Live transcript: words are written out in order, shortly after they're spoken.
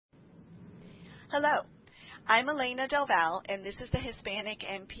Hello, I'm Elena Del Val, and this is the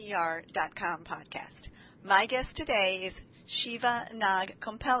HispanicNPR.com podcast. My guest today is Shiva Nag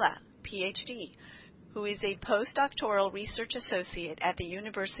Kompella, PhD, who is a postdoctoral research associate at the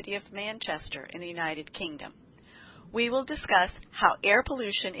University of Manchester in the United Kingdom. We will discuss how air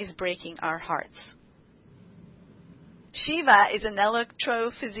pollution is breaking our hearts. Shiva is an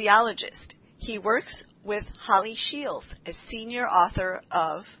electrophysiologist. He works with Holly Shields, a senior author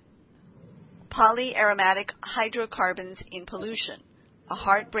of Polyaromatic Hydrocarbons in Pollution, a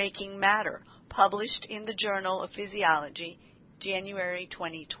Heartbreaking Matter, published in the Journal of Physiology, January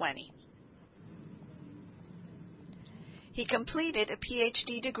 2020. He completed a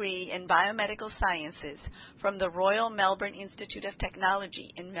PhD degree in biomedical sciences from the Royal Melbourne Institute of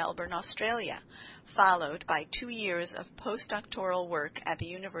Technology in Melbourne, Australia, followed by 2 years of postdoctoral work at the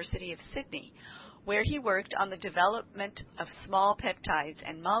University of Sydney, where he worked on the development of small peptides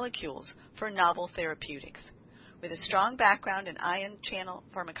and molecules for novel therapeutics. With a strong background in ion channel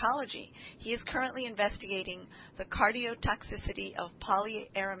pharmacology, he is currently investigating the cardiotoxicity of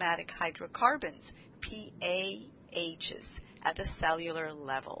polyaromatic hydrocarbons, PAHs, at the cellular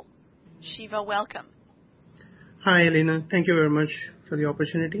level. Shiva, welcome. Hi, Elena. Thank you very much for the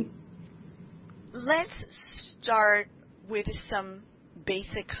opportunity. Let's start with some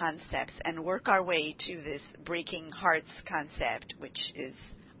basic concepts and work our way to this breaking hearts concept, which is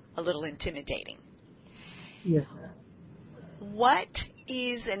a little intimidating. Yes. What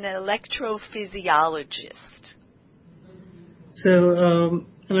is an electrophysiologist? So,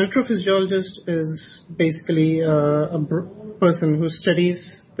 an electrophysiologist is basically a person who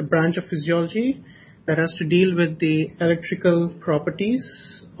studies the branch of physiology that has to deal with the electrical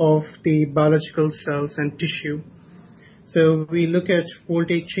properties of the biological cells and tissue. So we look at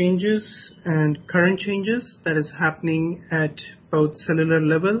voltage changes and current changes that is happening at both cellular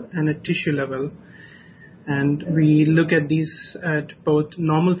level and at tissue level. And we look at these at both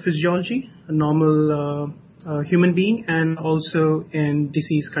normal physiology, a normal human being, and also in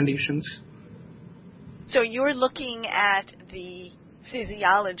disease conditions. So you're looking at the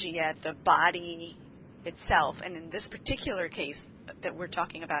physiology at the body itself, and in this particular case that we're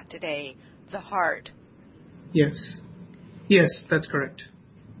talking about today, the heart. Yes. Yes, that's correct.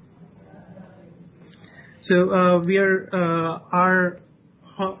 So our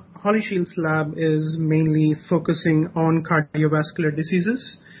Holly Shields lab is mainly focusing on cardiovascular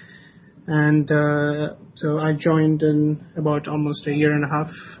diseases. And so I joined in about almost a year and a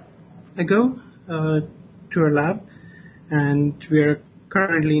half ago to our lab. And we are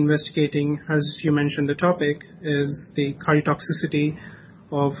currently investigating, as you mentioned, the topic is the cardiotoxicity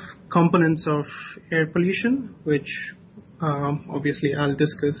of components of air pollution, which obviously I'll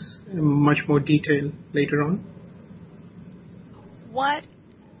discuss in much more detail later on. What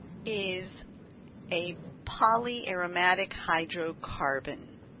is a polyaromatic hydrocarbon?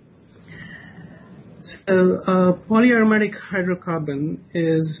 So polyaromatic hydrocarbon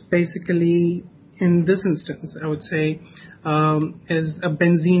is basically, in this instance, I would say, is a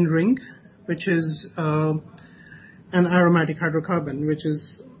benzene ring, which is an aromatic hydrocarbon, which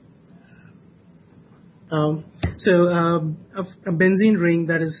is a benzene ring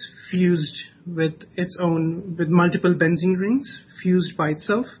that is fused with multiple benzene rings fused by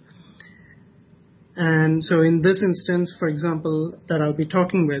itself. And so in this instance, for example, that I'll be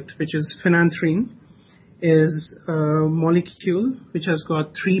talking with, which is phenanthrene, is a molecule which has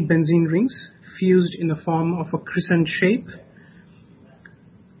got 3 benzene rings fused in the form of a crescent shape.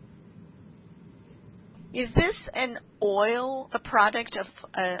 Is this an oil, a product of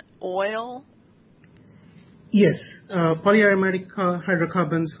oil? Yes, polyaromatic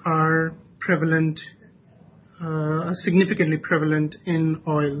hydrocarbons are prevalent, significantly prevalent in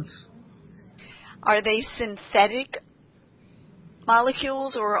oils. Are they synthetic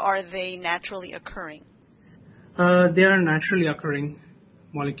molecules or are they naturally occurring? They are naturally occurring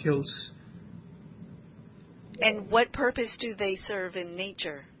molecules. And what purpose do they serve in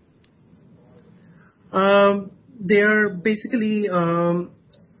nature? They are basically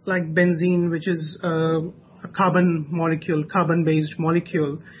like benzene, which is a carbon molecule, carbon-based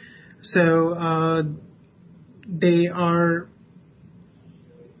molecule. So they are,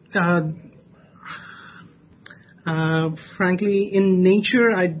 frankly, in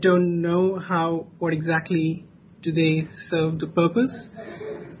nature, I don't know what exactly do they serve the purpose.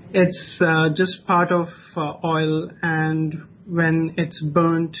 It's just part of oil, and when it's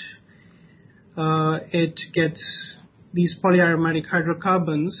burnt, it gets these polyaromatic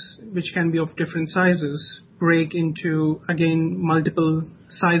hydrocarbons, which can be of different sizes, break into, again, multiple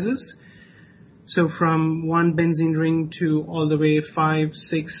sizes. So from one benzene ring to all the way 5,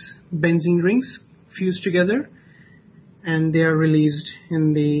 6 benzene rings fused together, and they are released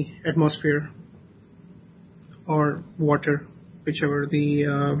in the atmosphere or water, wherever the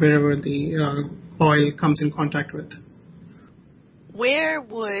oil comes in contact with. Where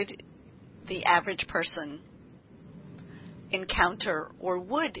would the average person encounter, or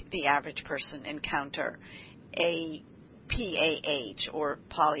would the average person encounter, a PAH, or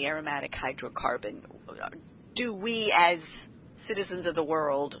polyaromatic hydrocarbon? Do we, as citizens of the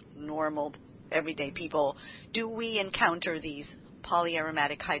world, normal, everyday people, do we encounter these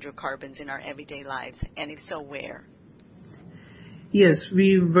polyaromatic hydrocarbons in our everyday lives? And if so, where? Yes,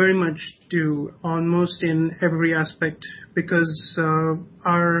 we very much do, almost in every aspect, because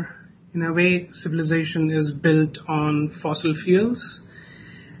in a way, civilization is built on fossil fuels,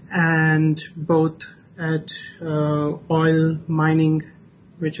 and both at oil mining,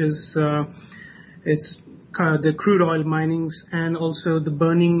 which is it's the crude oil minings, and also the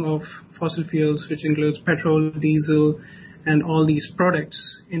burning of fossil fuels, which includes petrol, diesel, and all these products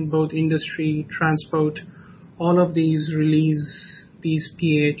in both industry, transport. All of these release these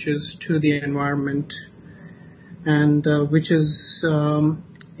PAHs to the environment, and which is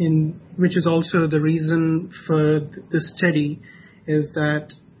also the reason for the study, is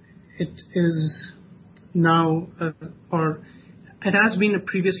that it is now or it has been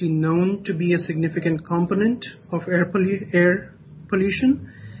previously known to be a significant component of air pollution,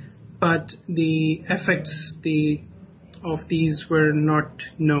 but the effects of these were not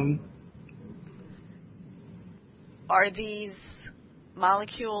known. Are these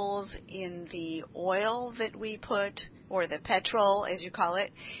molecules in the oil that we put, or the petrol, as you call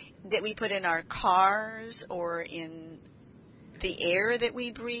it, that we put in our cars, or in the air that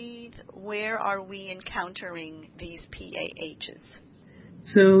we breathe? Where are we encountering these PAHs?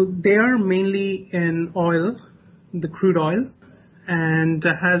 So they are mainly in oil, the crude oil, and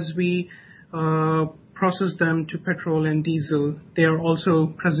as we process them to petrol and diesel, they are also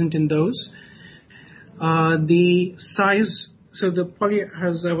present in those. The size,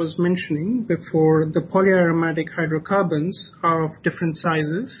 as I was mentioning before, the polyaromatic hydrocarbons are of different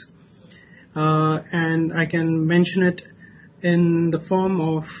sizes, and I can mention it in the form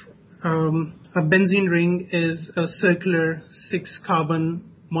of a benzene ring is a circular 6-carbon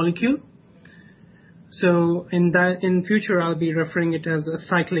molecule. So in future, I'll be referring it as a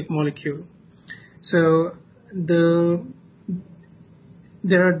cyclic molecule. So there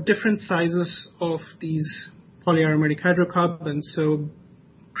are different sizes of these polyaromatic hydrocarbons. So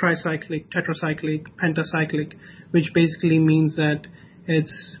tricyclic, tetracyclic, pentacyclic, which basically means that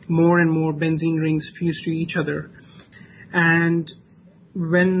it's more and more benzene rings fused to each other. And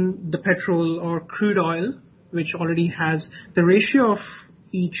when the petrol or crude oil, which already has the ratio of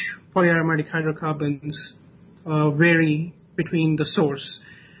each polyaromatic hydrocarbons vary between the source.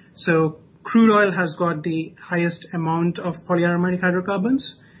 So crude oil has got the highest amount of polyaromatic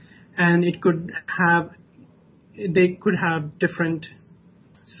hydrocarbons, and they could have different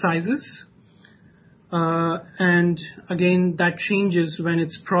sizes. And again, that changes when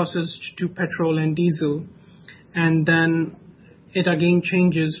it's processed to petrol and diesel. And then it again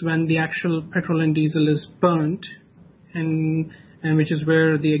changes when the actual petrol and diesel is burnt, and which is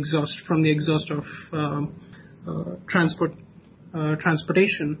where the exhaust of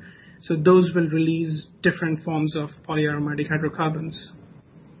transportation. So those will release different forms of polyaromatic hydrocarbons.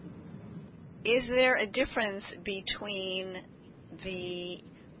 Is there a difference between the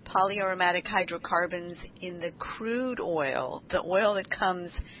polyaromatic hydrocarbons in the crude oil, the oil that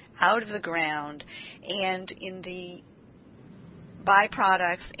comes out of the ground, and in the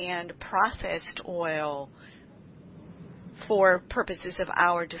byproducts and processed oil for purposes of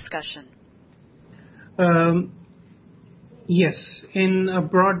our discussion? Yes, in a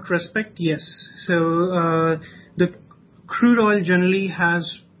broad respect, yes. So the crude oil generally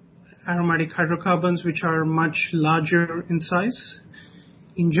has aromatic hydrocarbons which are much larger in size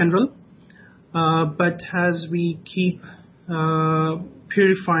in general, but as we keep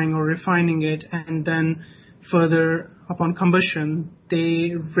purifying or refining it, and then further upon combustion,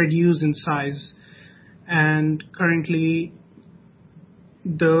 they reduce in size. And currently,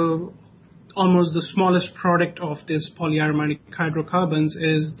 almost the smallest product of this polyaromatic hydrocarbons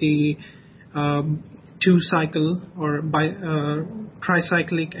is the two-cycle or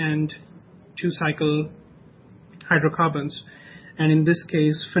tricyclic and two-cycle hydrocarbons. And in this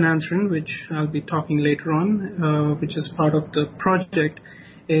case, phenanthrene, which I'll be talking later on, which is part of the project,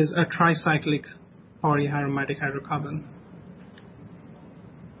 is a tricyclic polyaromatic hydrocarbon.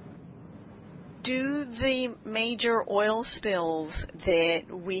 Do the major oil spills that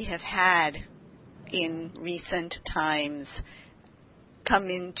we have had in recent times come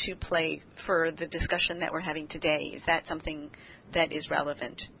into play for the discussion that we're having today? Is that something that is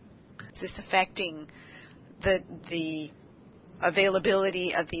relevant? Is this affecting the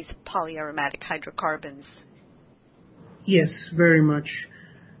availability of these polyaromatic hydrocarbons? Yes, very much.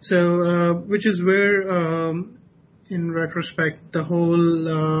 So, which is where, in retrospect, the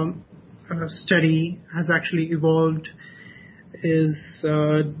whole study has actually evolved is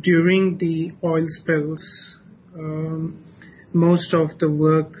during the oil spills, most of the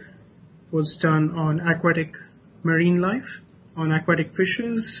work was done on aquatic marine life, on aquatic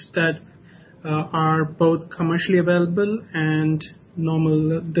fishes that are both commercially available and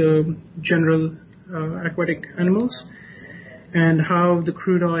the general aquatic animals, and how the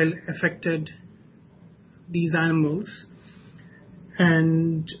crude oil affected these animals,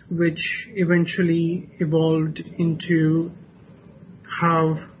 and which eventually evolved into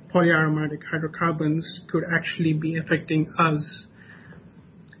how polyaromatic hydrocarbons could actually be affecting us,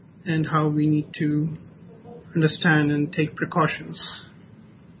 and how we need to understand and take precautions.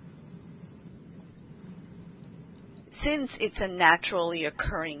 Since it's a naturally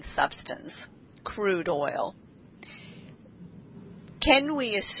occurring substance, crude oil, can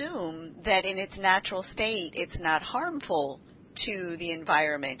we assume that in its natural state it's not harmful to the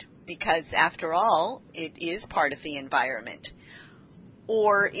environment because, after all, it is part of the environment?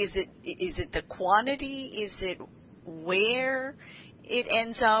 Or is it the quantity? Is it where it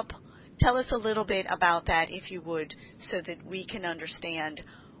ends up? Tell us a little bit about that, if you would, so that we can understand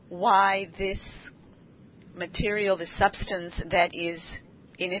why this material, this substance that is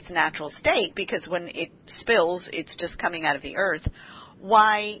in its natural state, because when it spills, it's just coming out of the earth.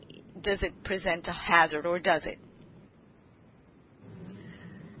 Why does it present a hazard, or does it?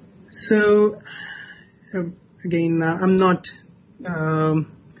 So, again, I'm not,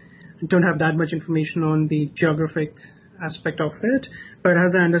 don't have that much information on the geographic aspect of it, but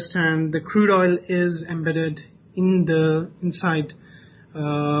as I understand, the crude oil is embedded inside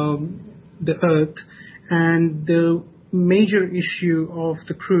the earth, and the major issue of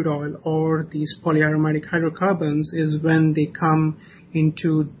the crude oil or these polyaromatic hydrocarbons is when they come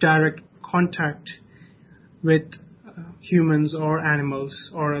into direct contact with humans or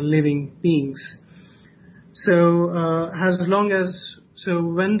animals or living beings. So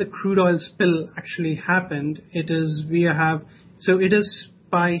when the crude oil spill actually happened, it is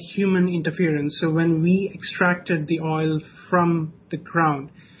by human interference. So when we extracted the oil from the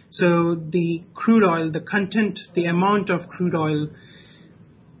ground, so the crude oil, the amount of crude oil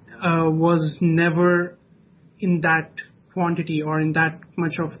was never in that quantity or in that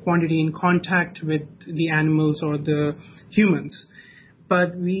much of quantity in contact with the animals or the humans.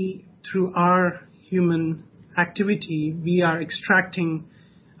 But through our human activity, we are extracting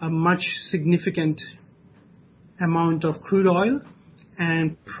a much significant amount of crude oil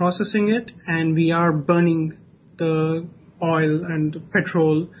and processing it, and we are burning the oil and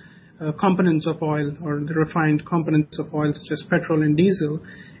petrol components of oil, or the refined components of oil such as petrol and diesel,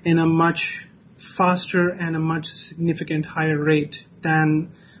 in a much faster and a much significant higher rate than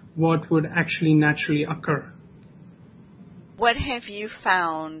what would actually naturally occur. What have you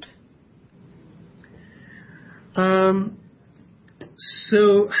found? I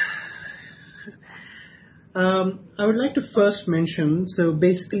would like to first mention, so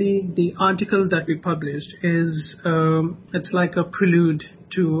basically the article that we published is, it's like a prelude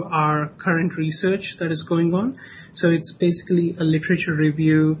to our current research that is going on. So it's basically a literature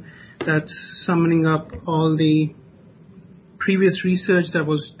review that's summoning up all the previous research that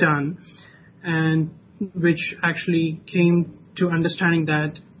was done, and which actually led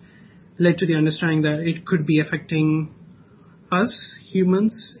to the understanding that it could be affecting us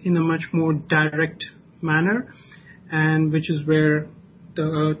humans in a much more direct manner, and which is where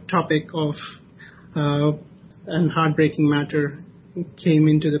the topic of and heartbreaking matter came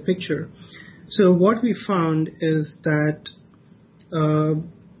into the picture. So what we found is that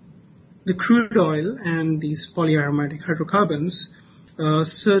the crude oil and these polyaromatic hydrocarbons,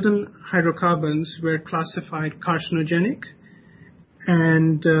 certain hydrocarbons were classified carcinogenic,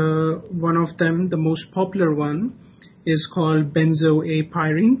 and one of them, the most popular one, is called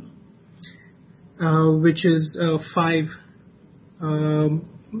benzoapyrene, which is a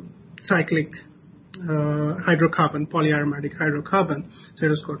 5-cyclic hydrocarbon, polyaromatic hydrocarbon. So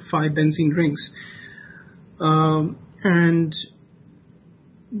it is called 5 benzene rings. And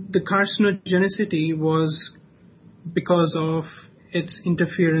the carcinogenicity was because of its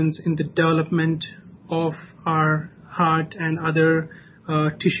interference in the development of our heart and other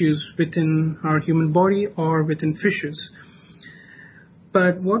tissues within our human body or within fishes.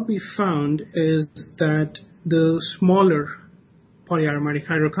 But what we found is that the smaller polyaromatic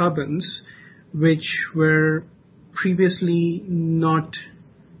hydrocarbons, which were previously not,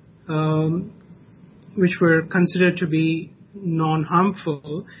 which were considered to be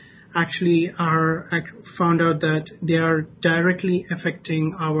non-harmful, actually are found out that they are directly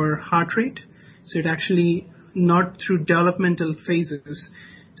affecting our heart rate. So it actually not through developmental phases.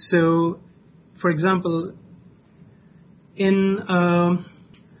 So, for example, in a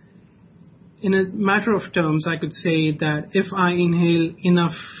matter of terms, I could say that if I inhale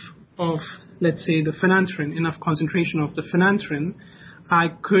enough of, let's say, the phenanthrene, enough concentration of the phenanthrene, I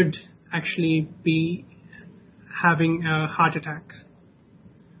could actually be having a heart attack,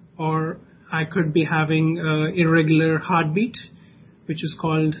 or I could be having irregular heartbeat, which is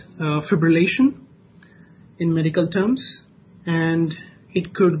called fibrillation in medical terms, and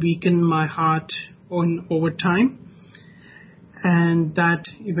it could weaken my heart over time, and that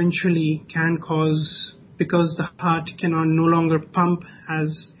eventually can cause, because the heart cannot no longer pump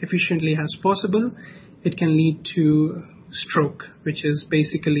as efficiently as possible, it can lead to stroke, which is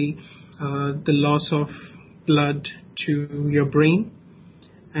basically the loss of blood to your brain,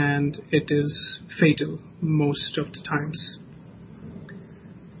 and it is fatal most of the times.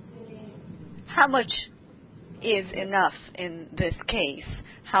 How much is enough in this case?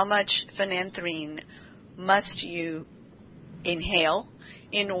 How much phenanthrene must you inhale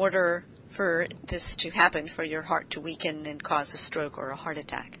in order for this to happen, for your heart to weaken and cause a stroke or a heart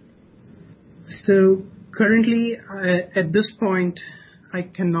attack? So currently, at this point, I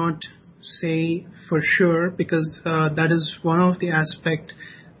cannot say for sure, because that is one of the aspects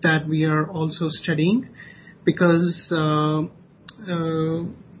that we are also studying, because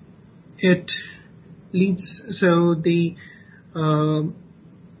it leads, so the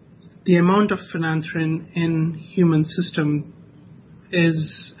amount of phenanthrene in human system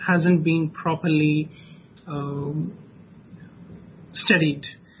hasn't been properly studied,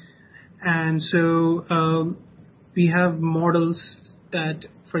 and so we have models that,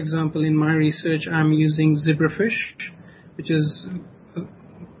 for example, in my research, I'm using zebrafish, which is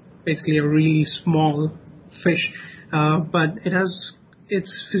basically a really small fish, but it has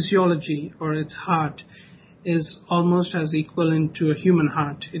its physiology, or its heart is almost as equivalent to a human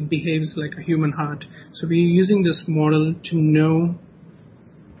heart. It behaves like a human heart. So we're using this model to know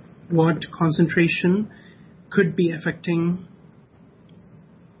what concentration could be affecting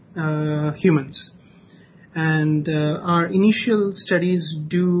humans. And our initial studies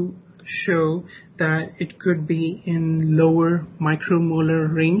do show that it could be in lower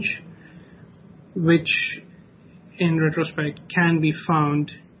micromolar range, which in retrospect can be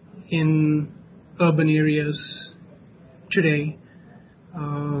found in urban areas today.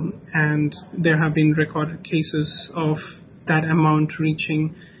 And there have been recorded cases of that amount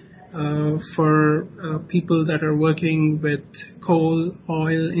reaching for people that are working with coal,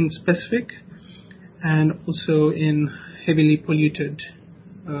 oil in specific, and also in heavily polluted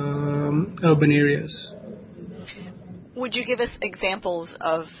urban areas. Would you give us examples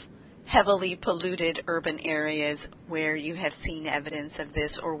of heavily polluted urban areas where you have seen evidence of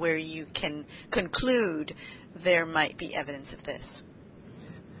this, or where you can conclude there might be evidence of this?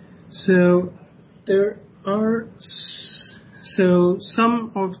 So there are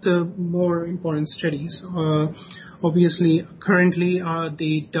some of the more important studies. Obviously, currently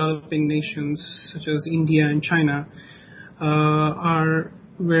the developing nations such as India and China are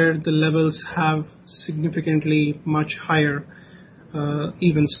where the levels have significantly much higher,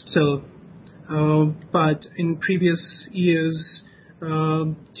 even still. But in previous years,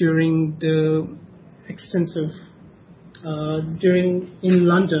 during the extensive, in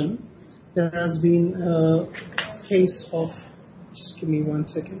London, there has been a case of, just give me 1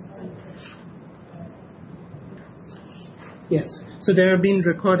 second. Yes, so there have been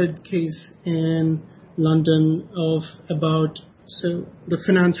recorded case in London of about, so the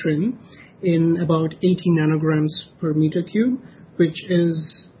phenanthrene in about 80 nanograms per meter cube, which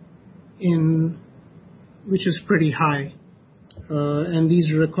is pretty high. And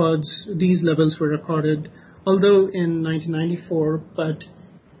these levels were recorded, although in 1994, but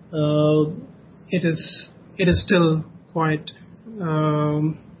it is still quite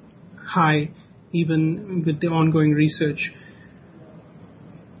high, even with the ongoing research.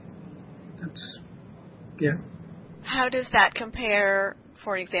 Yeah. How does that compare,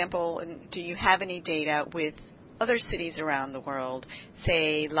 for example, and do you have any data with other cities around the world,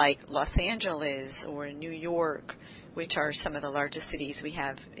 say like Los Angeles or New York, which are some of the largest cities we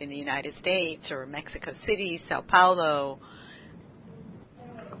have in the United States, or Mexico City, Sao Paulo?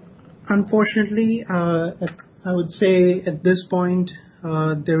 Unfortunately, I would say at this point,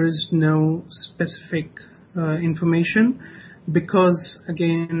 there is no specific information because,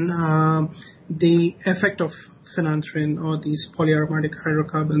 again, the effect of phenanthrene or these polyaromatic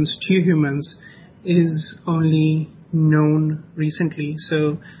hydrocarbons to humans is only known recently.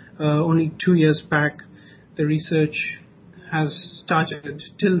 So only 2 years back, the research has started.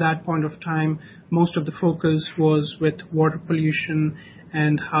 Till that point of time, most of the focus was with water pollution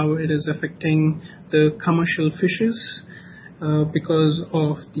and how it is affecting the commercial fishes because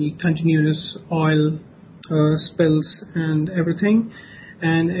of the continuous oil spills and everything.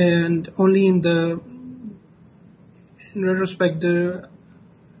 And only in retrospect, the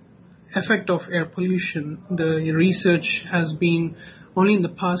effect of air pollution, the research has been only in the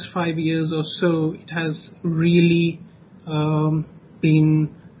past 5 years or so, it has really been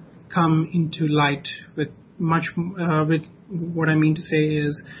come into light with with what I mean to say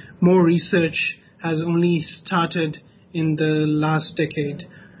is more research has only started in the last decade.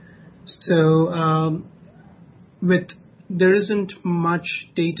 So there isn't much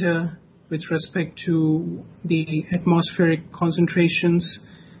data with respect to the atmospheric concentrations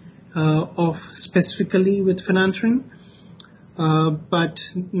of specifically with phenanthrene. But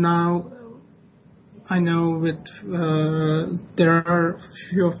now I know there are a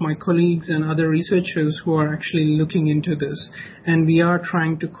few of my colleagues and other researchers who are actually looking into this, and we are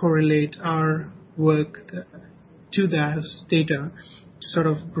trying to correlate our work to that data to sort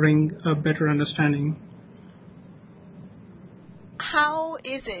of bring a better understanding. How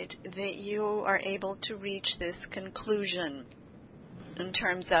is it that you are able to reach this conclusion in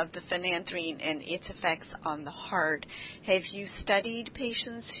terms of the phenanthrene and its effects on the heart? Have you studied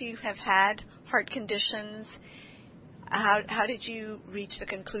patients who have had heart conditions? How did you reach the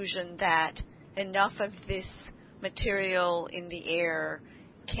conclusion that enough of this material in the air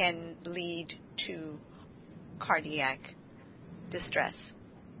can lead to cardiac distress?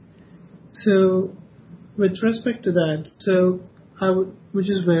 So, with respect to that, which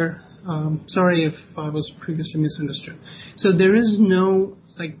is where, sorry if I was previously misunderstood. So there is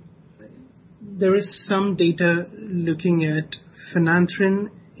there is some data looking at phenanthrene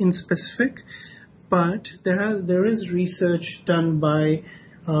in specific, but there is research done by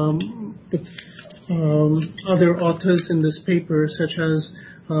the other authors in this paper, such as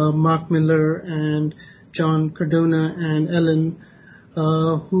Mark Miller and John Cardona and Ellen,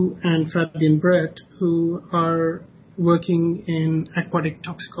 and Fabian Brett, who are working in aquatic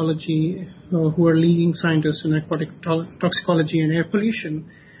toxicology, who are leading scientists in aquatic toxicology and air pollution,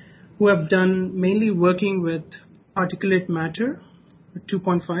 who have done mainly working with particulate matter,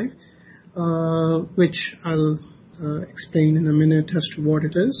 2.5, which I'll explain in a minute as to what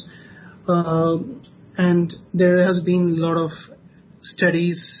it is. And there has been a lot of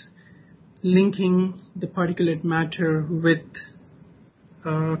studies linking the particulate matter with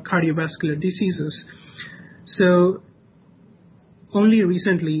cardiovascular diseases. So only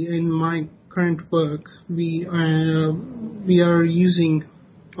recently in my current work, we are using,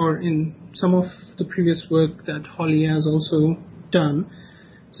 or in some of the previous work that Holly has also done,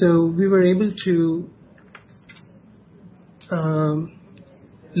 so we were able to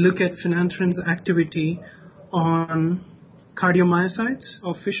look at phenanthrene's activity on cardiomyocytes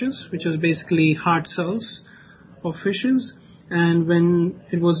of fishes, which is basically heart cells of fishes, and when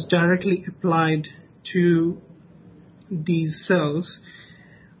it was directly applied to these cells,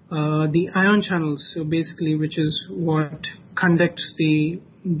 the ion channels, so basically which is what conducts the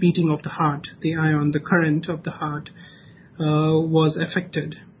beating of the heart, the current of the heart, was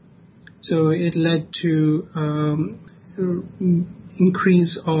affected. So it led to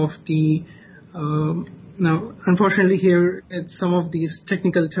increase of the now, unfortunately here, some of these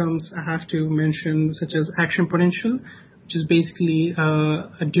technical terms I have to mention, such as action potential, which is basically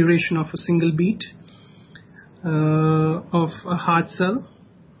a duration of a single beat of a heart cell.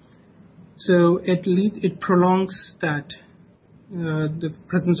 So it prolongs that the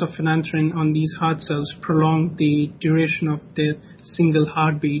presence of phenanthrene on these heart cells prolong the duration of the single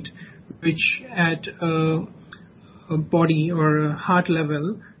heartbeat, which at a body or a heart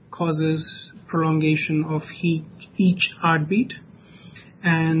level causes prolongation of each heartbeat,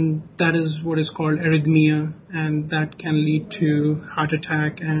 and that is what is called arrhythmia, and that can lead to heart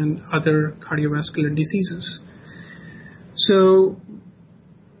attack and other cardiovascular diseases. So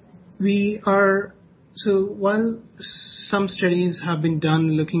while some studies have been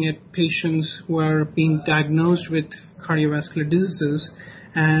done looking at patients who are being diagnosed with cardiovascular diseases,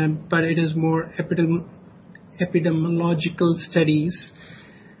 but it is more epidemiological studies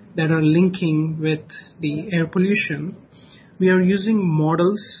that are linking with the air pollution, we are using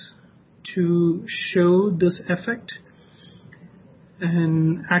models to show this effect.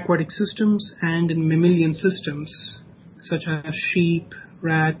 in aquatic systems and in mammalian systems, such as sheep,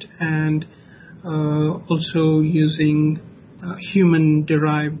 rat, and also using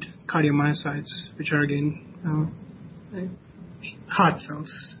human-derived cardiomyocytes, which are again heart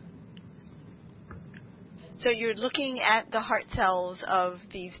cells. So you're looking at the heart cells of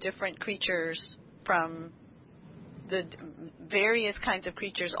these different creatures, from the various kinds of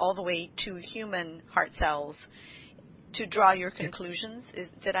creatures all the way to human heart cells, to draw your conclusions.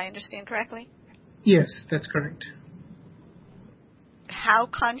 Did I understand correctly? Yes, that's correct. How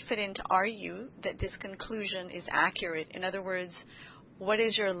confident are you that this conclusion is accurate? In other words, what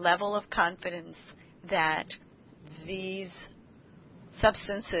is your level of confidence that these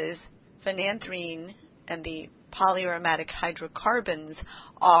substances, phenanthrene and the polyaromatic hydrocarbons,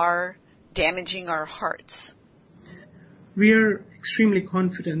 are damaging our hearts? We are extremely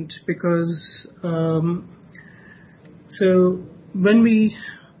confident because so when we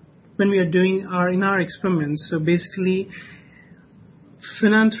are doing in our experiments, so basically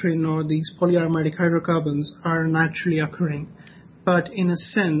phenanthrene or these polyaromatic hydrocarbons are naturally occurring, but in a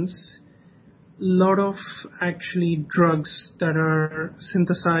sense, a lot of actually drugs that are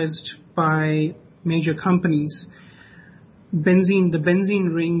synthesized by major companies, the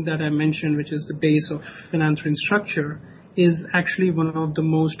benzene ring that I mentioned, which is the base of phenanthrene structure, is actually one of the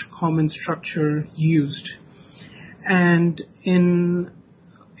most common structure used. And in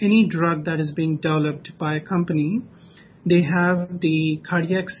any drug that is being developed by a company, they have the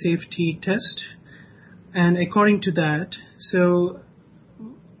cardiac safety test. And according to that, so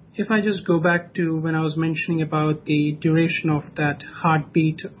if I just go back to when I was mentioning about the duration of that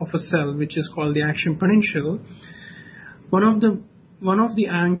heartbeat of a cell, which is called the action potential, one of the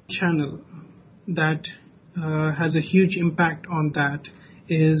ion channel that has a huge impact on that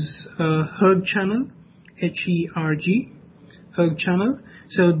is Hurg channel, H-E-R-G, Hurg channel.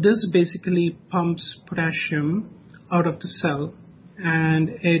 So this basically pumps potassium out of the cell, and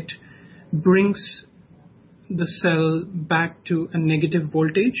it brings the cell back to a negative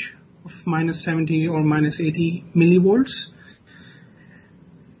voltage of minus 70 or minus 80 millivolts.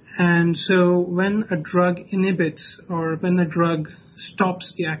 And so when a drug inhibits or when a drug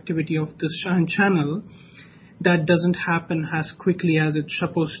stops the activity of this ion channel, that doesn't happen as quickly as it's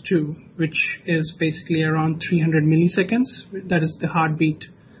supposed to, which is basically around 300 milliseconds. That is the heartbeat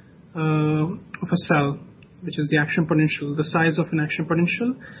of a cell, which is the action potential, the size of an action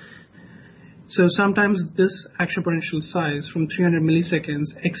potential. So sometimes this action potential size from 300 milliseconds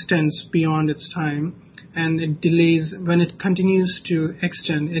extends beyond its time, and it delays, when it continues to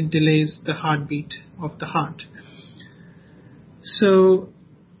extend, it delays the heartbeat of the heart. So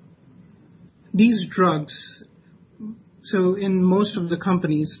these drugs, so in most of the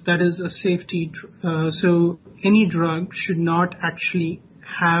companies, that is a safety, so any drug should not actually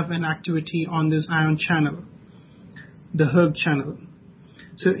have an activity on this ion channel, the Hurg channel.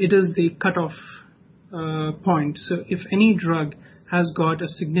 So it is the cutoff point. So if any drug has got a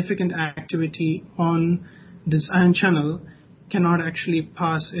significant activity on this ion channel, cannot actually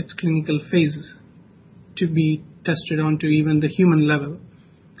pass its clinical phases to be tested onto even the human level.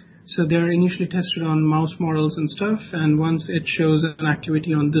 So they are initially tested on mouse models and stuff, and once it shows an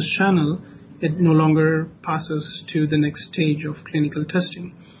activity on this channel, it no longer passes to the next stage of clinical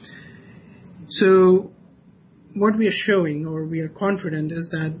testing. So what we are showing, or we are confident, is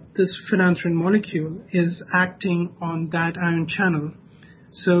that this phenanthrene molecule is acting on that ion channel.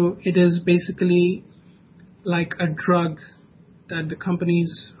 So it is basically like a drug that the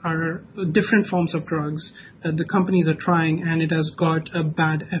companies are, different forms of drugs that the companies are trying, and it has got a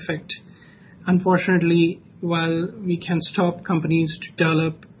bad effect. Unfortunately, while we can stop companies to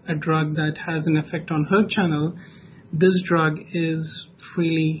develop a drug that has an effect on Hurg channel, this drug is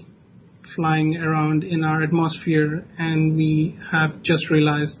freely flying around in our atmosphere, and we have just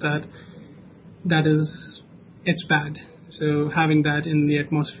realized that it's bad. So having that in the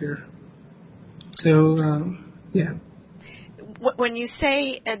atmosphere. So, yeah. When you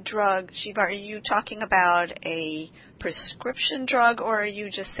say a drug, Shiva, are you talking about a prescription drug, or are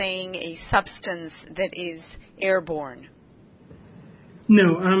you just saying a substance that is airborne?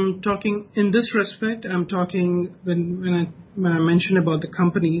 No, I'm talking, in this respect, I'm talking, when I mention about the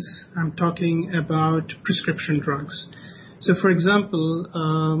companies, I'm talking about prescription drugs. So for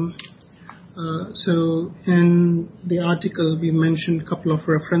example, so in the article we mentioned a couple of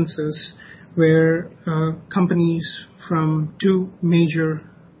references where companies from two major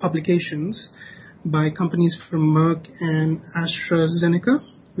publications by companies from Merck and AstraZeneca,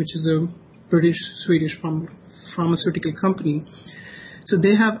 which is a British-Swedish pharmaceutical company. So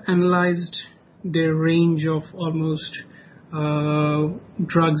they have analyzed their range of almost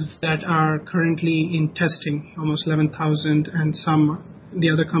drugs that are currently in testing, almost 11,000, and the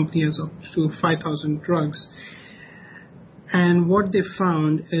other company has up to 5,000 drugs. And what they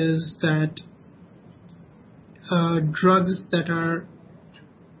found is that drugs that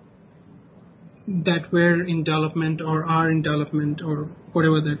were in development or are in development or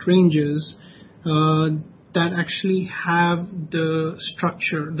whatever that range is, that actually have the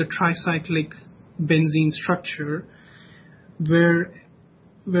structure, the tricyclic benzene structure, where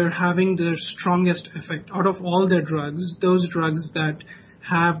we're having the strongest effect out of all their drugs. Those drugs that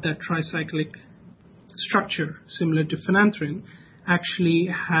have that tricyclic structure similar to phenanthrene actually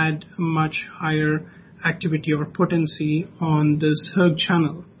had a much higher activity or potency on this hERG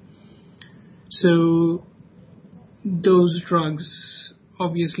channel. So those drugs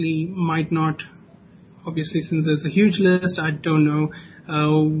obviously might not, since there's a huge list, I don't know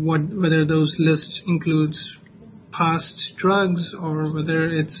whether those lists includes past drugs or whether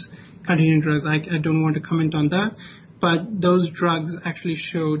it's continuing drugs. I don't want to comment on that, but those drugs actually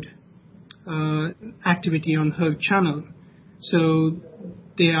showed activity on hERG channel. So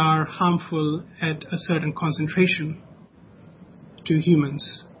they are harmful at a certain concentration to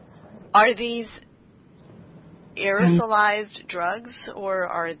humans. Are these aerosolized drugs, or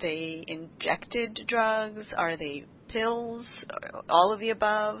are they injected drugs? Are they pills? All of the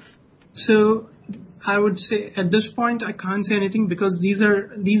above? So I would say at this point I can't say anything because these are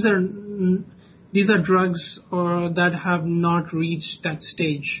drugs that have not reached that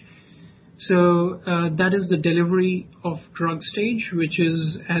stage. So that is the delivery of drug stage, which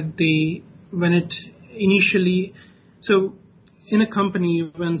is when it initially. So in a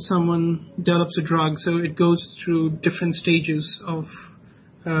company, when someone develops a drug, so it goes through different stages of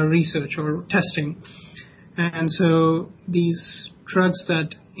research or testing. And so these drugs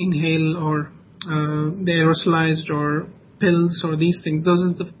that inhale or the aerosolized or pills or these things,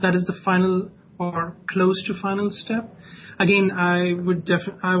 that is the final or close to final step. Again, I would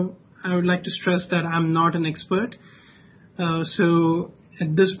like to stress that I'm not an expert. So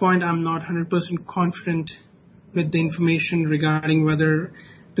at this point, I'm not 100% confident with the information regarding whether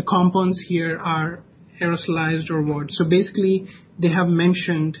the compounds here are aerosolized or what. So basically, they have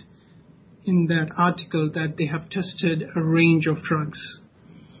mentioned in that article that they have tested a range of drugs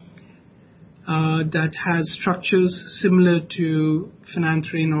that has structures similar to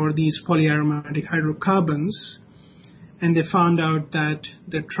phenanthrene or these polyaromatic hydrocarbons, and they found out that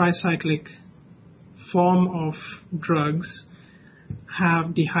the tricyclic form of drugs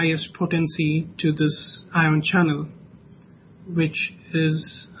have the highest potency to this ion channel, which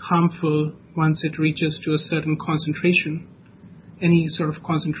is harmful once it reaches to a certain concentration. Any sort of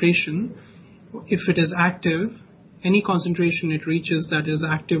concentration, if it is active, any concentration it reaches that is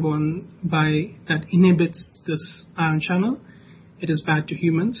active that inhibits this ion channel, it is bad to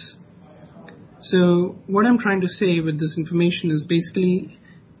humans. So what I'm trying to say with this information is basically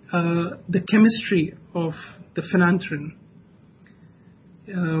the chemistry of the phenanthrene.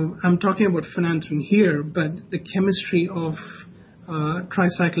 I'm talking about phenanthrene here, but the chemistry of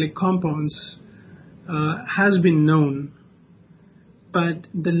tricyclic compounds has been known. But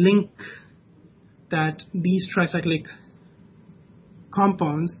the link that these tricyclic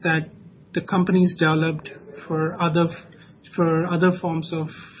compounds that the companies developed for other forms of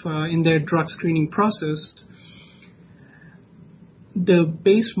in their drug screening process, the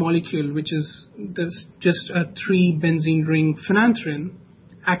base molecule, which is just a 3-benzene ring phenanthrene,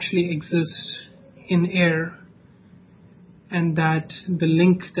 actually exists in air, and that the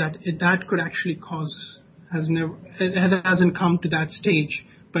link that could actually cause hasn't come to that stage.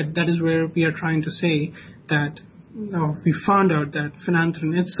 But that is where we are trying to say that we found out that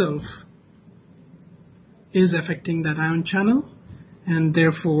phenanthrene itself is affecting that ion channel, and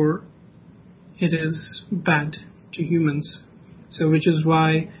therefore it is bad to humans. So which is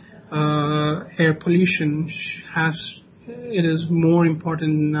why air pollution it is more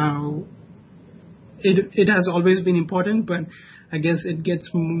important now. It has always been important, but I guess it gets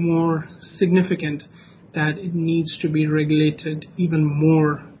more significant that it needs to be regulated even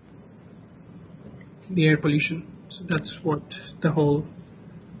more, the air pollution. So that's what the whole...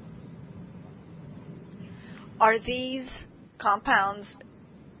 Are these compounds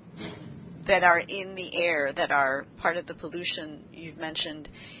that are in the air, that are part of the pollution you've mentioned,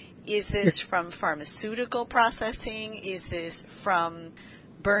 is this from pharmaceutical processing? Is this from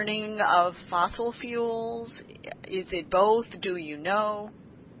burning of fossil fuels? Is it both? Do you know?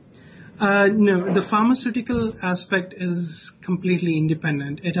 No, the pharmaceutical aspect is completely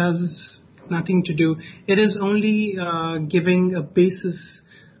independent. It has nothing to do. It is only giving a basis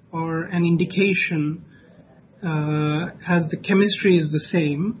or an indication as the chemistry is the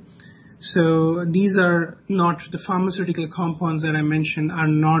same. So these are not, the pharmaceutical compounds that I mentioned are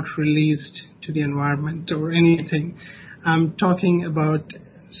not released to the environment or anything. I'm talking about,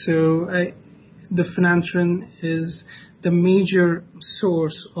 the phenanthrene is the major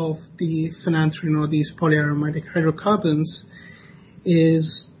source of the phenanthrene, or these polyaromatic hydrocarbons,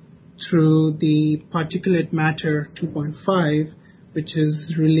 is through the particulate matter 2.5, which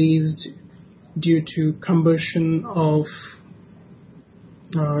is released due to combustion of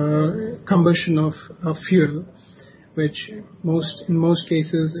fuel, which in most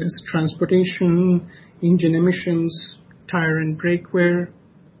cases is transportation, engine emissions, tire and brake wear,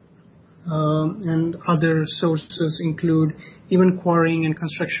 and other sources include even quarrying and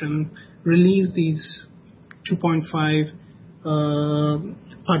construction release these 2.5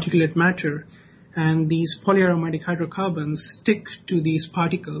 particulate matter, and these polyaromatic hydrocarbons stick to these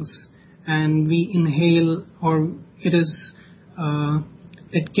particles, and we inhale, or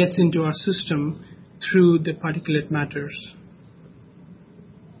it gets into our system through the particulate matters.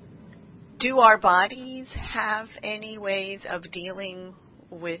 Do our bodies have any ways of dealing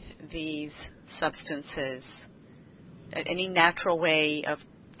with these substances? Any natural way of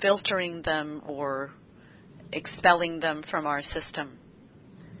filtering them or expelling them from our system?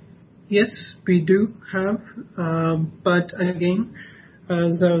 Yes, we do have, but again,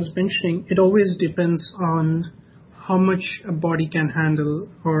 as I was mentioning, it always depends on how much a body can handle,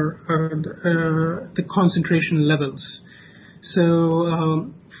 or the concentration levels.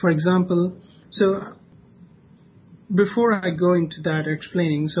 So, for example, before I go into that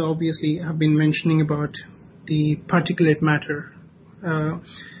explaining, so obviously I've been mentioning about the particulate matter.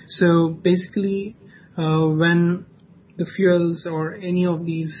 So basically, when the fuels or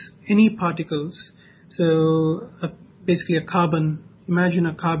any particles, basically imagine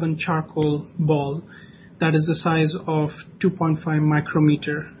a carbon charcoal ball that is the size of 2.5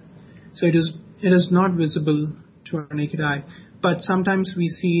 micrometer. So it is not visible to our naked eye, but sometimes we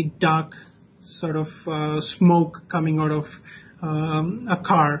see dark sort of smoke coming out of a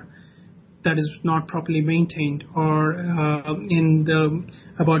car that is not properly maintained, or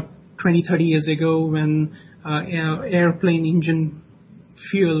about 20-30 years ago when airplane engine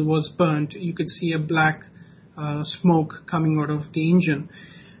fuel was burnt, you could see a black smoke coming out of the engine.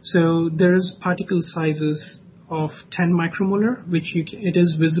 So there is particle sizes of 10 micromolar, which it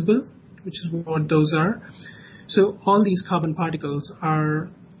is visible, which is what those are. So all these carbon particles are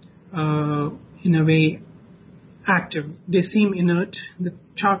in a way active. They seem inert. The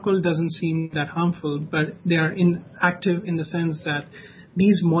charcoal doesn't seem that harmful, but they are inactive in the sense that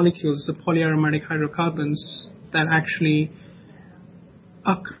these molecules, the polyaromatic hydrocarbons that actually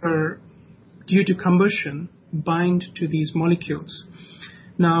occur due to combustion, bind to these molecules.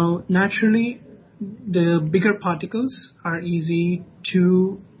 Now, naturally, the bigger particles are easier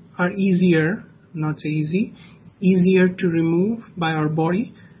to remove by our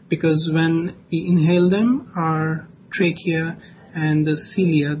body, because when we inhale them, our trachea and the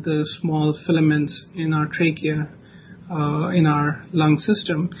cilia, the small filaments in our trachea, in our lung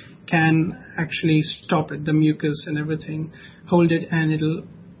system, can actually stop it. The mucus and everything hold it, and it'll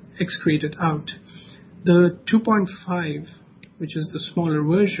excrete it out. The 2.5, which is the smaller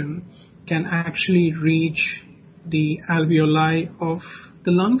version, can actually reach the alveoli of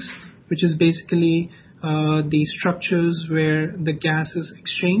the lungs, which is basically the structures where the gases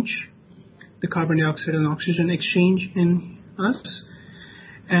exchange, the carbon dioxide and oxygen exchange in us.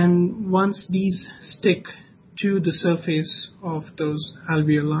 And once these stick to the surface of those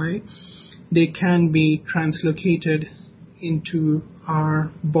alveoli, they can be translocated into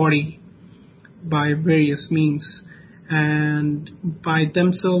our body by various means and by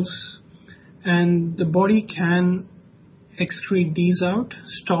themselves, and the body can excrete these out,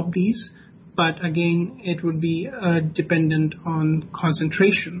 stop these, but again it would be dependent on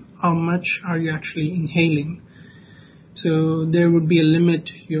concentration. How much are you actually inhaling? So there would be a limit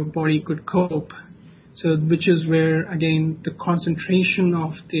your body could cope. So which is where again the concentration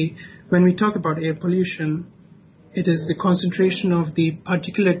of when we talk about air pollution, it is the concentration of the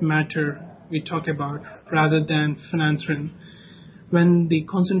particulate matter we talk about rather than phenanthrene. When the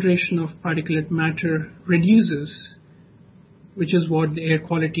concentration of particulate matter reduces, which is what the air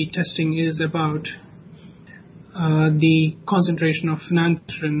quality testing is about, the concentration of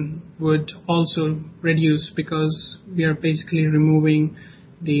phenanthrene would also reduce, because we are basically removing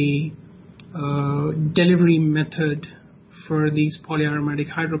the delivery method for these polyaromatic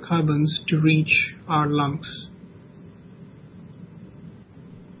hydrocarbons to reach our lungs.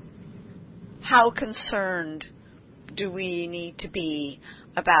 How concerned do we need to be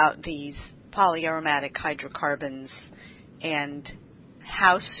about these polyaromatic hydrocarbons, and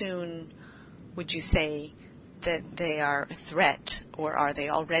how soon would you say that they are a threat, or are they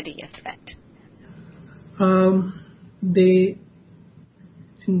already a threat? They,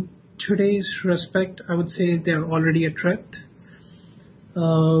 in today's respect, I would say they're already a threat,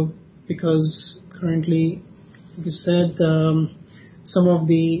 because currently, like you said, some of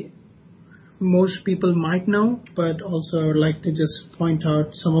the most people might know, but also I would like to just point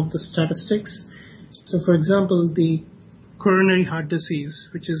out some of the statistics. So, for example, the coronary heart disease,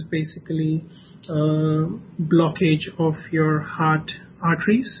 which is basically blockage of your heart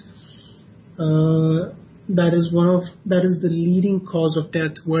arteries, that is the leading cause of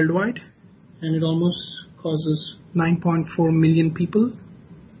death worldwide, and it almost causes 9.4 million people.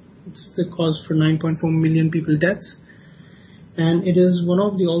 It's the cause for 9.4 million people deaths. And it is one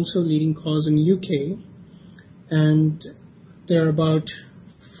of the also leading cause in UK, and there are about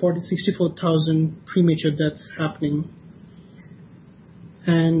 64,000 premature deaths happening,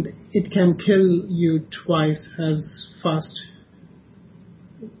 and it can kill you twice as fast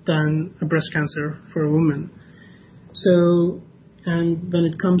than a breast cancer for a woman. So, and when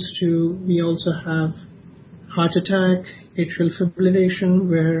it comes to, we also have heart attack, atrial fibrillation,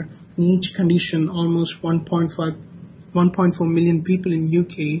 where in each condition almost 1.4 million people in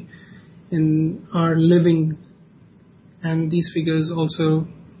UK are living, and these figures also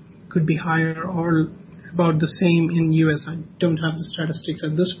could be higher or about the same in US. I don't have the statistics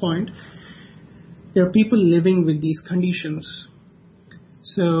at this point. There are people living with these conditions.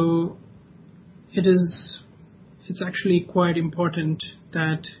 So it's actually quite important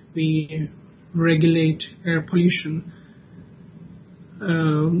that we regulate air pollution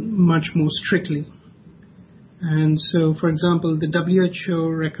much more strictly. And so, for example, the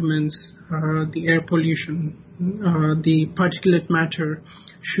WHO recommends the air pollution, the particulate matter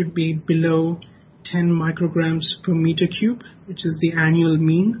should be below 10 micrograms per meter cube, which is the annual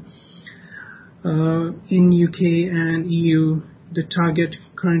mean. In UK and EU, the target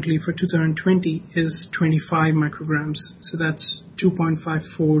currently for 2020 is 25 micrograms. So that's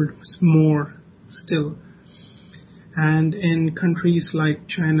 2.5-fold more still. And in countries like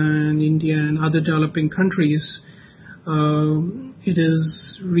China and India and other developing countries, it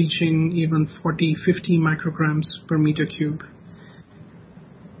is reaching even 40-50 micrograms per meter cube.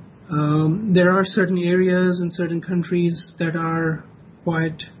 There are certain areas in certain countries that are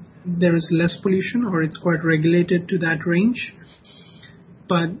there is less pollution, or it's quite regulated to that range,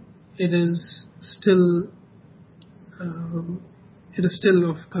 but it is still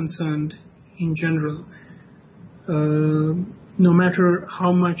of concern in general. No matter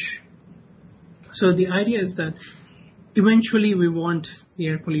how much. So the idea is that eventually we want the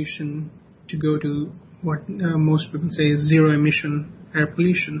air pollution to go to what most people say is zero emission air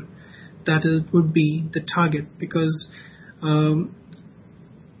pollution. That would be the target, because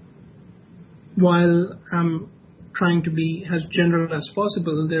while I'm trying to be as general as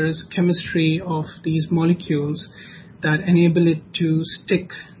possible, there is chemistry of these molecules that enable it to stick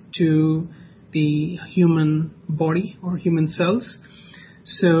to the human body or human cells,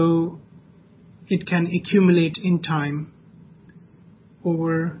 so it can accumulate in time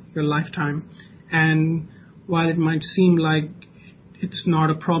over your lifetime. And while it might seem like it's not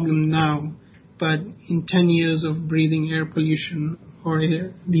a problem now, but in 10 years of breathing air pollution or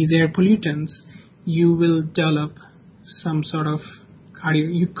these air pollutants, you will develop some sort of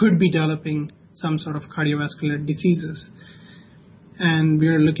you could be developing some sort of cardiovascular diseases. And we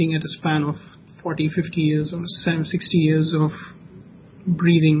are looking at a span of 40, 50 years or 60 years of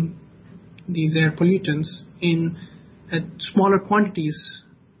breathing these air pollutants at smaller quantities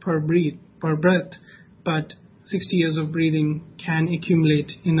per breath, but 60 years of breathing can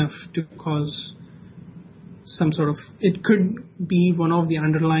accumulate enough to cause some sort of, it could be one of the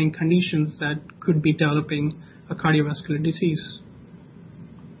underlying conditions that could be developing a cardiovascular disease,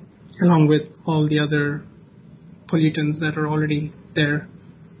 along with all the other pollutants that are already there.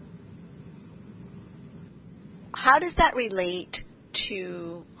 How does that relate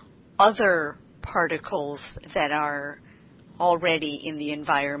to other particles that are already in the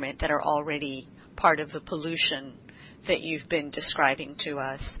environment, that are already part of the pollution that you've been describing to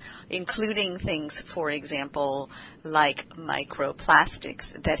us, including things, for example, like microplastics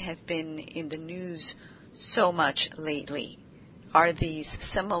that have been in the news so much lately? Are these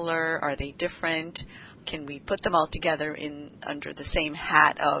similar? Are they different? Can we put them all together under the same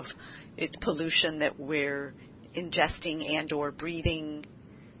hat of it's pollution that we're ingesting and or breathing?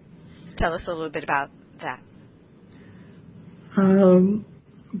 Tell us a little bit about that.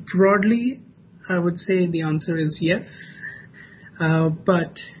 Broadly, I would say the answer is yes,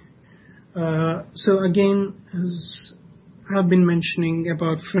 but So again, as I've been mentioning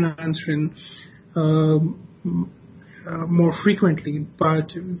about phenanthrene more frequently,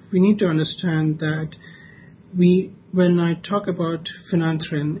 but we need to understand that when I talk about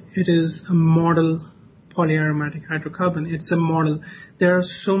phenanthrene, it is a model polyaromatic hydrocarbon. It's a model. There are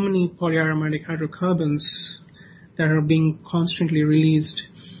so many polyaromatic hydrocarbons that are being constantly released,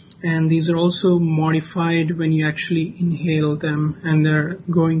 and these are also modified when you actually inhale them, and they're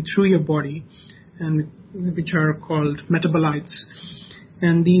going through your body, and which are called metabolites,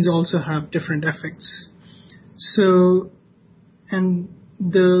 and these also have different effects. So, and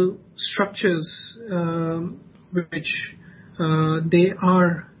the structures which they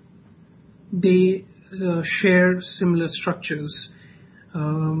share similar structures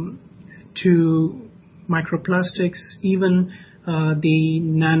to microplastics, even the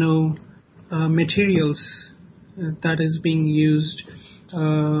nano materials that is being used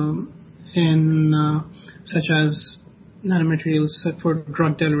in such as nanomaterials for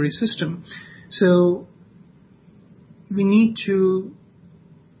drug delivery system. So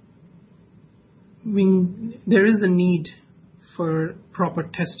there is a need for proper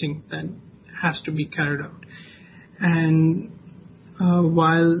testing that has to be carried out. And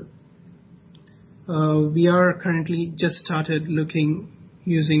while we are currently just started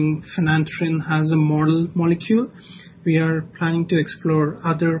using phenanthrene as a model molecule, we are planning to explore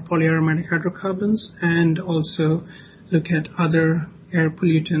other polyaromatic hydrocarbons and also look at other air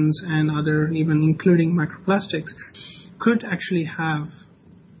pollutants and other, even including microplastics, could actually have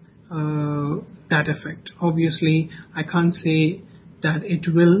that effect. Obviously, I can't say that it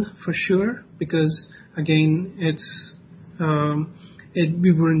will for sure, because again,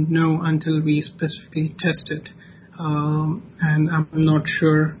 we wouldn't know until we specifically test it. And I'm not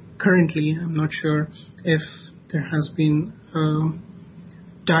sure if there has been a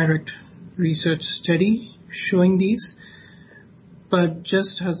direct research study showing these. But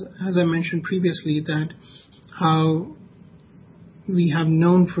just as I mentioned previously, that how we have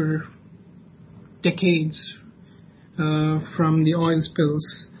known for decades from the oil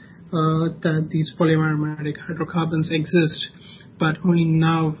spills that these polyaromatic hydrocarbons exist, but only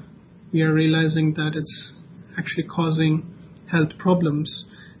now we are realizing that it's actually causing health problems.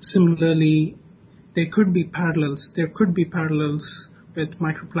 Similarly, there could be parallels with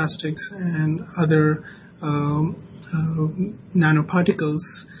microplastics and other nanoparticles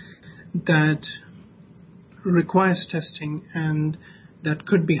that requires testing and that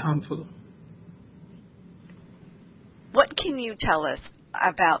could be harmful. What can you tell us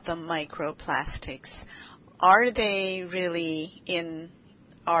about the microplastics? Are they really in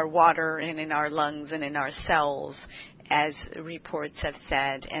our water and in our lungs and in our cells, as reports have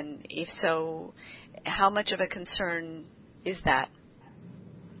said? And if so, how much of a concern is that?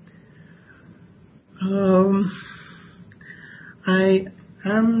 I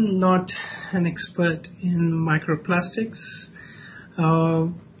am not an expert in microplastics.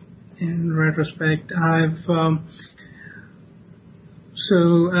 In retrospect,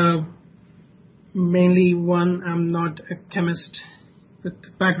 mainly I'm not a chemist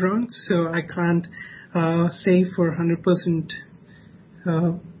with background, so I can't say for 100%.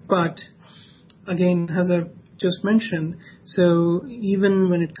 But again, as I've just mentioned, so even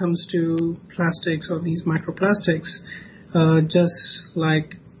when it comes to plastics or these microplastics, just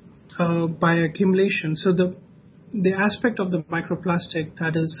like bioaccumulation. So the aspect of the microplastic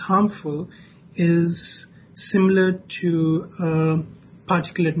that is harmful is similar to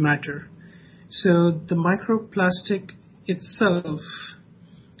particulate matter. So the microplastic itself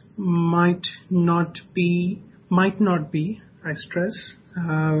might not be, I stress,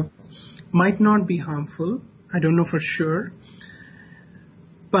 might not be harmful. I don't know for sure.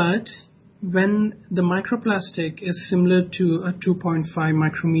 But when the microplastic is similar to a 2.5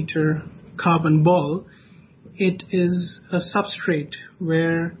 micrometer carbon ball, it is a substrate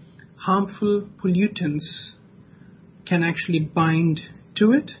where harmful pollutants can actually bind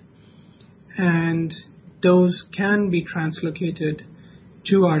to it, and those can be translocated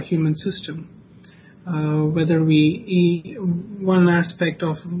to our human system. One aspect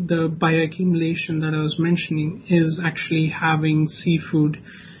of the bioaccumulation that I was mentioning is actually having seafood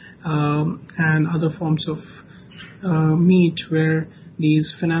and other forms of meat where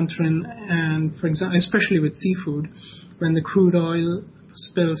these phenanthrene, and for example, especially with seafood, when the crude oil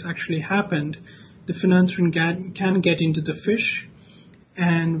spills actually happened, the phenanthrene can get into the fish,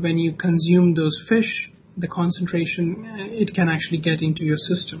 and when you consume those fish, the concentration, it can actually get into your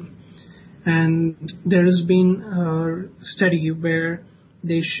system. And there has been a study where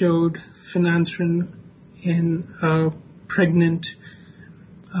they showed phenanthrene in a pregnant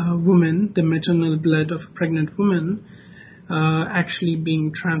woman, the maternal blood of a pregnant woman, actually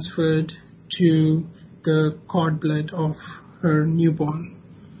being transferred to the cord blood of her newborn.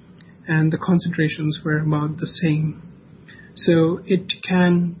 And the concentrations were about the same. So it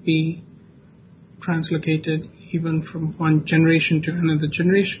can be translocated even from one generation to another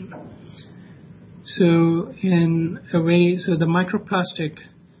generation. So in a way, so the microplastic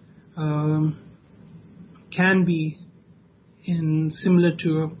can be similar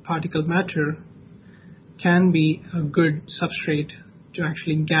to a particle matter, can be a good substrate to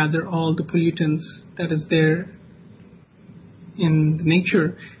actually gather all the pollutants that is there in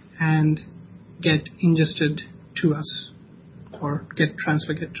nature and get ingested to us or get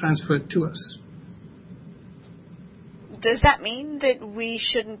transferred to us. Does that mean that we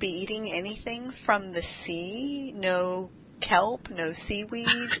shouldn't be eating anything from the sea? No kelp, no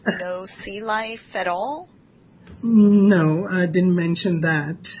seaweed, no sea life at all? No, I didn't mention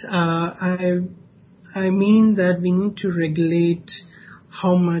that. I mean that we need to regulate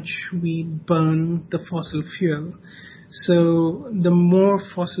how much we burn the fossil fuel. So the more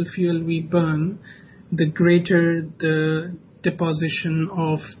fossil fuel we burn, the greater the deposition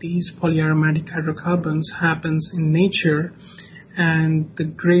of these polyaromatic hydrocarbons happens in nature, and the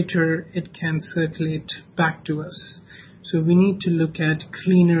greater it can circulate back to us. So we need to look at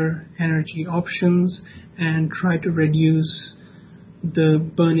cleaner energy options and try to reduce the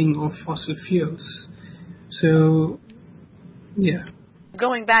burning of fossil fuels. So, yeah.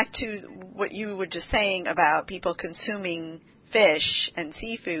 Going back to what you were just saying about people consuming fish and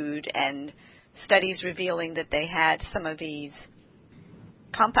seafood and studies revealing that they had some of these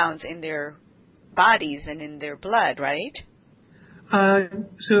compounds in their bodies and in their blood, right?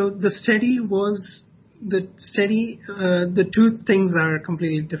 So the two things are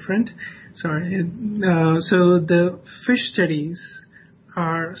completely different. Sorry. So the fish studies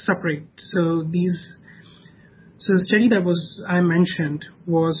are separate. So the study that I mentioned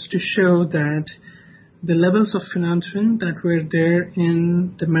was to show that the levels of phenanthrene that were there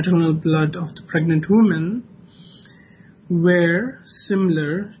in the maternal blood of the pregnant woman were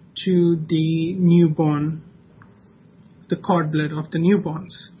similar to the newborn, the cord blood of the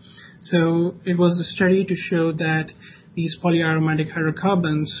newborns. So it was a study to show that these polyaromatic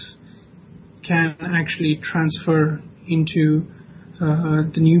hydrocarbons can actually transfer into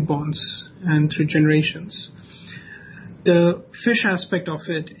the newborns and through generations. The fish aspect of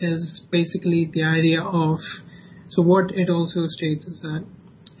it is basically the idea of, so what it also states is that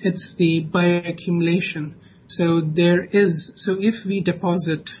it's the bioaccumulation. So if we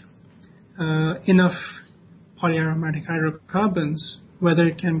deposit enough polyaromatic hydrocarbons, whether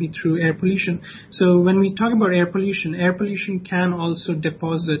it can be through air pollution. So when we talk about air pollution can also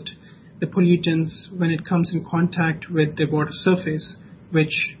deposit the pollutants when it comes in contact with the water surface,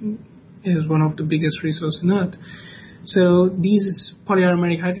 which is one of the biggest resources on Earth. So these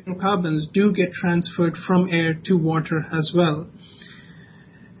polyaromatic hydrocarbons do get transferred from air to water as well.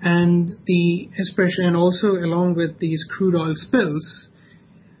 And also along with these crude oil spills,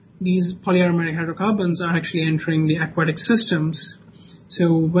 these polyaromatic hydrocarbons are actually entering the aquatic systems.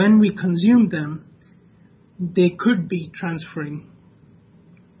 So when we consume them, they could be transferring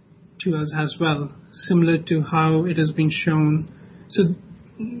to us as well, similar to how it has been shown. So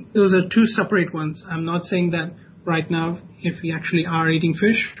those are two separate ones. I'm not saying that right now, if we actually are eating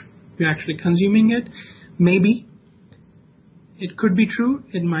fish, we're actually consuming it. Maybe it could be true.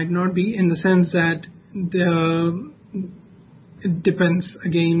 It might not be, in the sense that it depends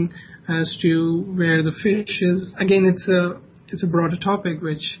again as to where the fish is. Again, it's a broader topic,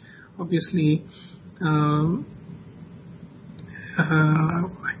 which obviously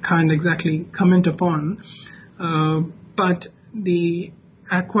I can't exactly comment upon. But the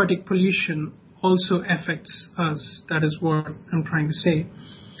aquatic pollution also affects us. That is what I'm trying to say.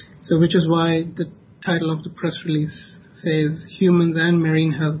 So which is why the title of the press release says humans and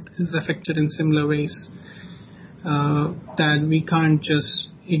marine health is affected in similar ways. That we can't just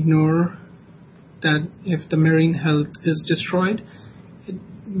ignore that if the marine health is destroyed,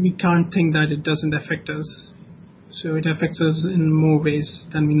 we can't think that it doesn't affect us. So it affects us in more ways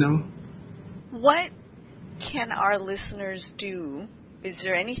than we know. What can our listeners do? Is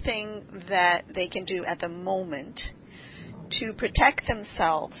there anything that they can do at the moment to protect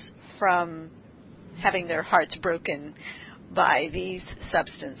themselves from having their hearts broken by these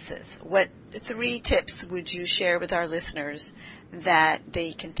substances? What 3 tips would you share with our listeners that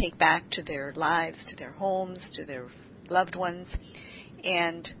they can take back to their lives, to their homes, to their loved ones,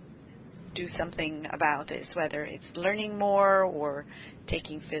 and do something about this, whether it's learning more or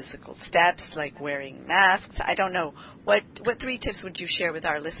taking physical steps like wearing masks. I don't know. What 3 tips would you share with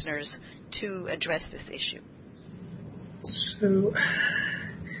our listeners to address this issue? So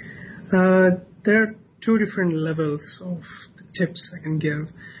there are 2 different levels of the tips I can give.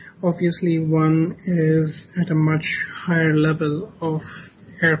 Obviously, one is at a much higher level of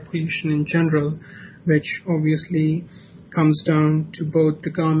air pollution in general, which obviously comes down to both the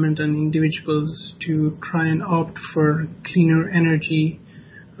government and individuals to try and opt for cleaner energy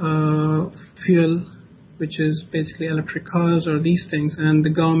fuel, which is basically electric cars or these things, and the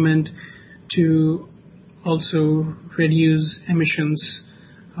government to also reduce emissions,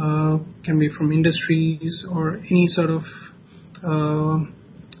 can be from industries or any sort of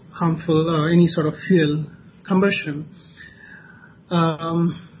harmful, any sort of fuel combustion.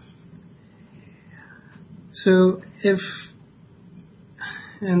 I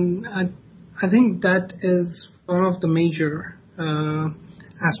think that is one of the major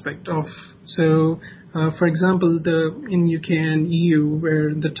aspect of. For example, in UK and EU,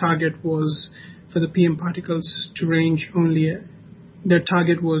 where the target was for the PM particles to range only, the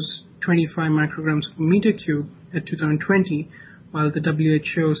target was 25 micrograms per meter cube at 2020, while the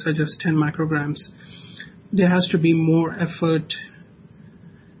WHO suggests 10 micrograms. There has to be more effort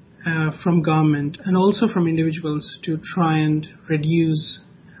from government and also from individuals to try and reduce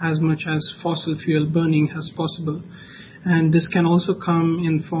as much as fossil fuel burning as possible. And this can also come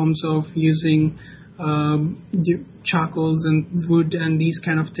in forms of using charcoals and wood and these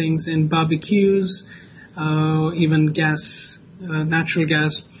kind of things in barbecues, even gas, natural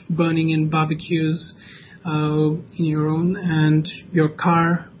gas burning in barbecues in your own, and your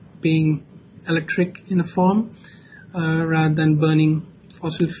car being electric in a form rather than burning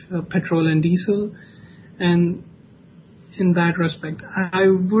fossil petrol and diesel. And in that respect, I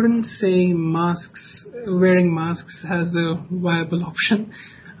wouldn't say wearing masks has a viable option.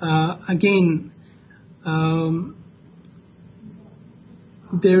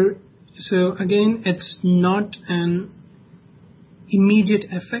 It's not an immediate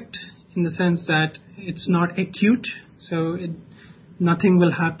effect in the sense that it's not acute, so nothing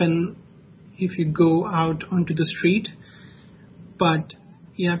will happen if you go out onto the street, but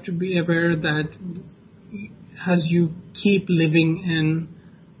you have to be aware that as you keep living in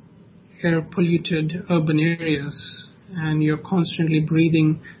air polluted urban areas and you're constantly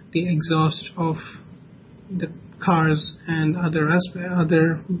breathing the exhaust of the cars and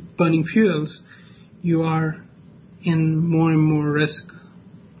other burning fuels, you are in more and more risk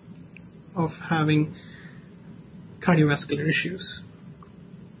of having cardiovascular issues.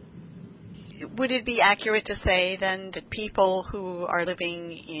 Would it be accurate to say then that people who are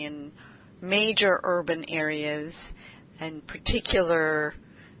living in major urban areas and particular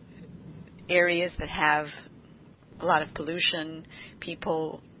areas that have a lot of pollution,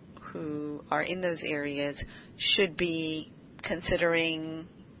 people who are in those areas should be considering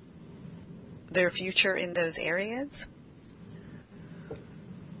their future in those areas?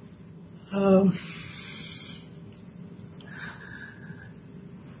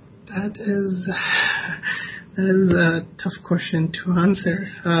 That is a tough question to answer.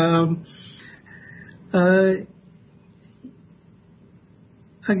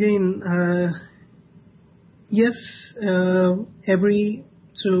 Yes,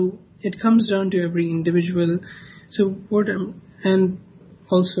 so it comes down to every individual. The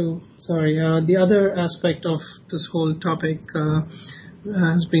other aspect of this whole topic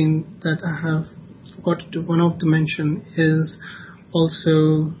has been that I have forgotten to one of the mention is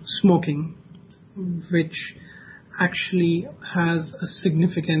also smoking, which actually has a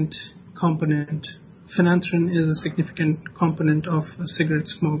significant component. Phenanthrene is a significant component of a cigarette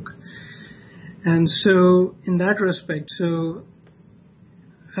smoke. And so in that respect,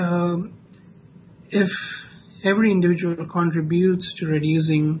 if every individual contributes to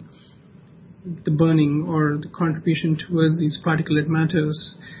reducing the burning or the contribution towards these particulate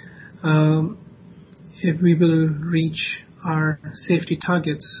matters, if we will reach our safety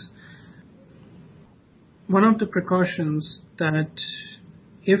targets, one of the precautions that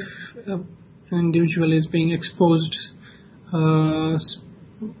if an individual is being exposed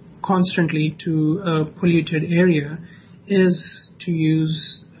constantly to a polluted area is to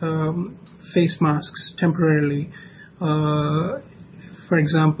use face masks temporarily. For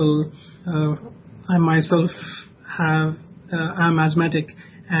example, I myself I'm asthmatic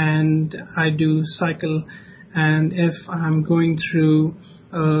and I do cycle, and if I'm going through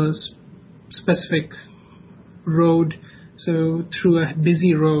a specific road, so through a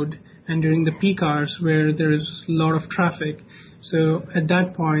busy road and during the peak hours where there is a lot of traffic, so at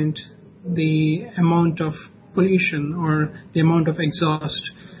that point the amount of pollution or the amount of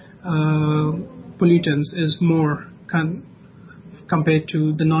exhaust pollutants is more compared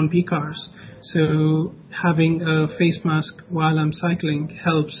to the non-P cars. So having a face mask while I'm cycling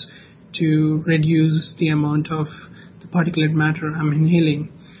helps to reduce the amount of the particulate matter I'm inhaling.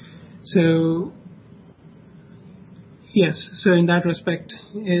 So yes, so in that respect,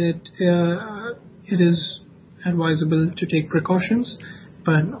 it is advisable to take precautions,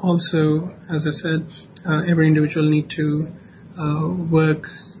 but also, as I said, every individual need to work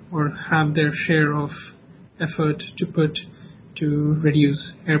or have their share of effort to put to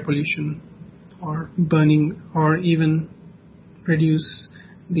reduce air pollution or burning, or even reduce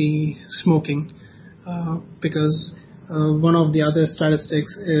the smoking, because one of the other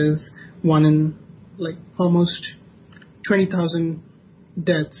statistics is one in almost 20,000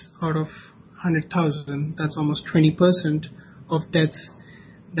 deaths out of 100,000. That's almost 20% of deaths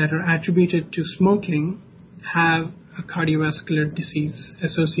that are attributed to smoking have a cardiovascular disease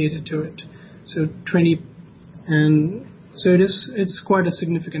associated to it. So it's quite a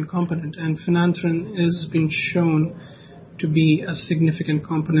significant component, and phenanthrene is being shown to be a significant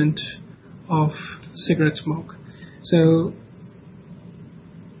component of cigarette smoke. So,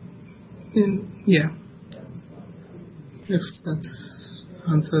 yeah, if that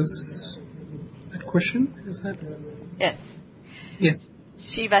answers that question, is that? Yes. Yes.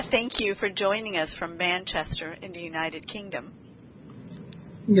 Shiva, thank you for joining us from Manchester in the United Kingdom.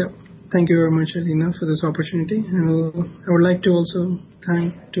 Yeah, thank you very much, Alina, for this opportunity. I would like to also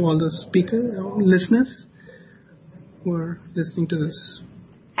thank to all the listeners who are listening to this.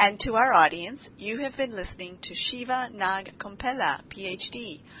 And to our audience, you have been listening to Shiva Nag Kompella,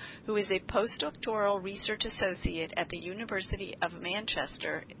 PhD, who is a postdoctoral research associate at the University of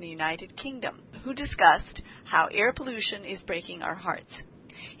Manchester in the United Kingdom, who discussed how air pollution is breaking our hearts.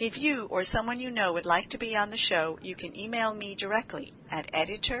 If you or someone you know would like to be on the show, you can email me directly at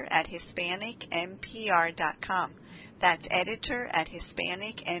editor@hispanicmpr.com. That's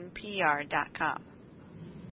editor@hispanicmpr.com.